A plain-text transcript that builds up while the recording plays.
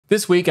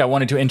This week, I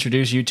wanted to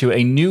introduce you to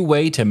a new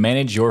way to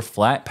manage your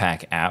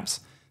Flatpak apps.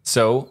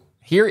 So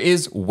here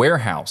is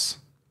Warehouse.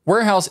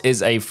 Warehouse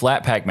is a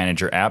Flatpak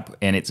Manager app,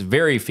 and it's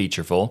very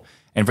featureful.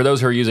 And for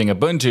those who are using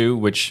Ubuntu,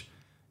 which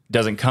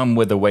doesn't come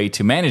with a way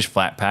to manage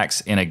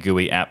Flatpaks in a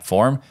GUI app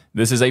form,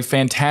 this is a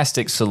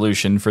fantastic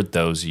solution for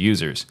those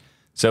users.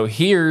 So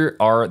here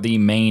are the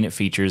main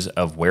features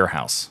of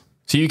Warehouse.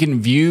 So you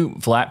can view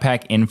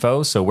Flatpak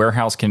info, so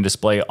Warehouse can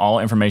display all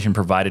information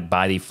provided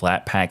by the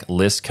Flatpak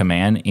list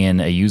command in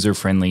a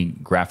user-friendly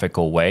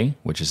graphical way,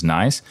 which is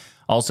nice.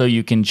 Also,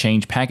 you can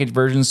change package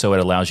versions, so it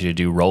allows you to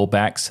do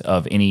rollbacks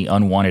of any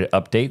unwanted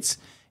updates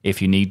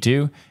if you need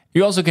to.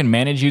 You also can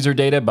manage user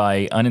data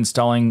by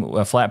uninstalling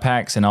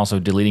Flatpaks and also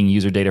deleting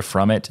user data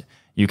from it.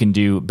 You can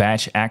do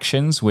batch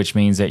actions, which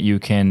means that you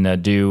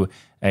can do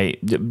a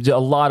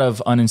lot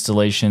of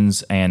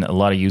uninstallations and a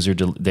lot of user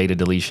data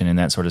deletion and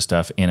that sort of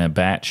stuff in a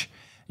batch.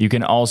 You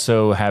can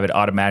also have it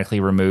automatically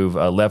remove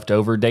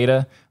leftover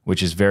data,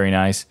 which is very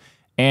nice.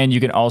 And you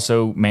can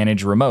also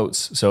manage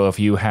remotes. So if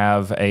you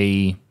have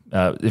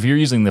if you're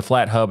using the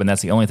Flat Hub and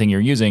that's the only thing you're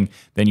using,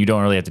 then you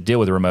don't really have to deal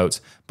with the remotes.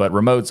 But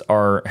remotes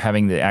are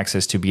having the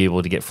access to be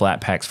able to get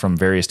Flatpaks from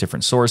various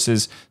different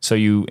sources. So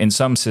in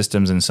some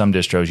systems and some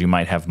distros, you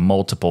might have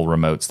multiple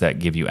remotes that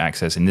give you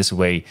access in this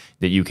way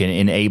that you can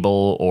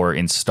enable or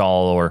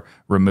install or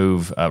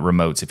remove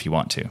remotes if you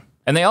want to.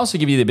 And they also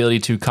give you the ability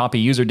to copy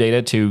user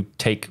data to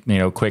take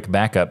quick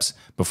backups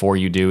before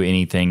you do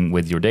anything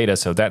with your data.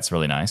 So that's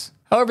really nice.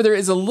 However, there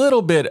is a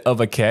little bit of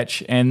a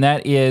catch, and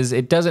that is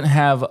it doesn't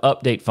have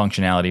update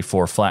functionality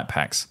for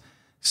Flatpaks.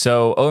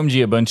 So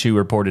OMG Ubuntu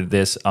reported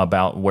this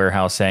about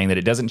Warehouse, saying that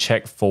it doesn't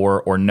check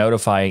for or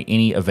notify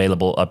any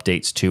available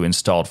updates to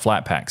installed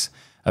Flatpaks,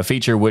 a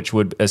feature which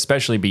would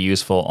especially be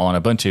useful on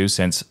Ubuntu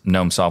since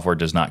GNOME software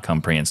does not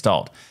come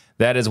pre-installed.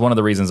 That is one of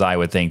the reasons I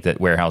would think that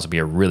Warehouse would be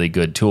a really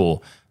good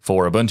tool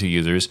for Ubuntu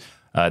users.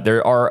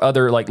 There are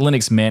other, like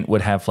Linux Mint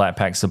would have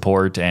Flatpak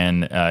support,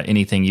 and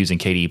anything using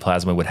KDE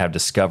Plasma would have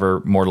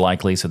Discover more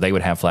likely, so they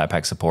would have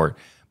Flatpak support.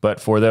 But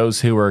for those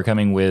who are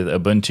coming with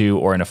Ubuntu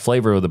or in a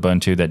flavor of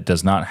Ubuntu that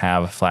does not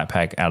have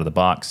Flatpak out of the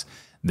box,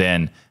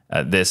 then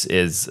this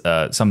is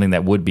something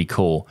that would be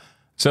cool.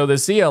 So the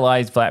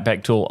CLI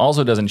Flatpak tool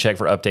also doesn't check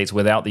for updates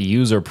without the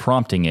user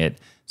prompting it,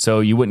 so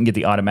you wouldn't get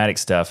the automatic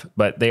stuff.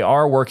 But they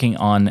are working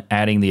on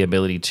adding the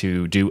ability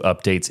to do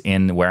updates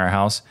in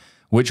Warehouse,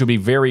 which would be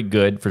very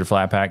good for the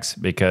Flatpaks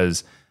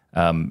because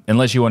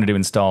unless you wanted to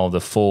install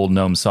the full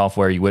GNOME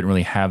software, you wouldn't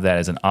really have that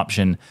as an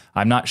option.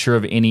 I'm not sure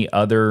of any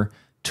other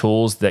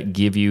tools that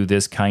give you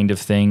this kind of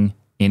thing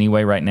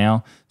anyway right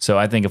now. So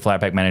I think a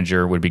Flatpak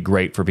Manager would be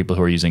great for people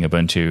who are using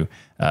Ubuntu,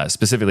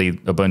 specifically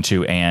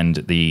Ubuntu and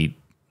the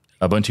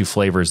Ubuntu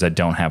flavors that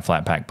don't have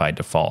Flatpak by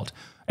default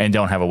and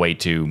don't have a way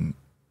to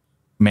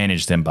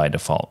manage them by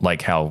default,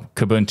 like how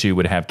Kubuntu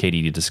would have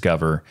KDE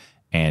Discover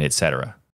and etc.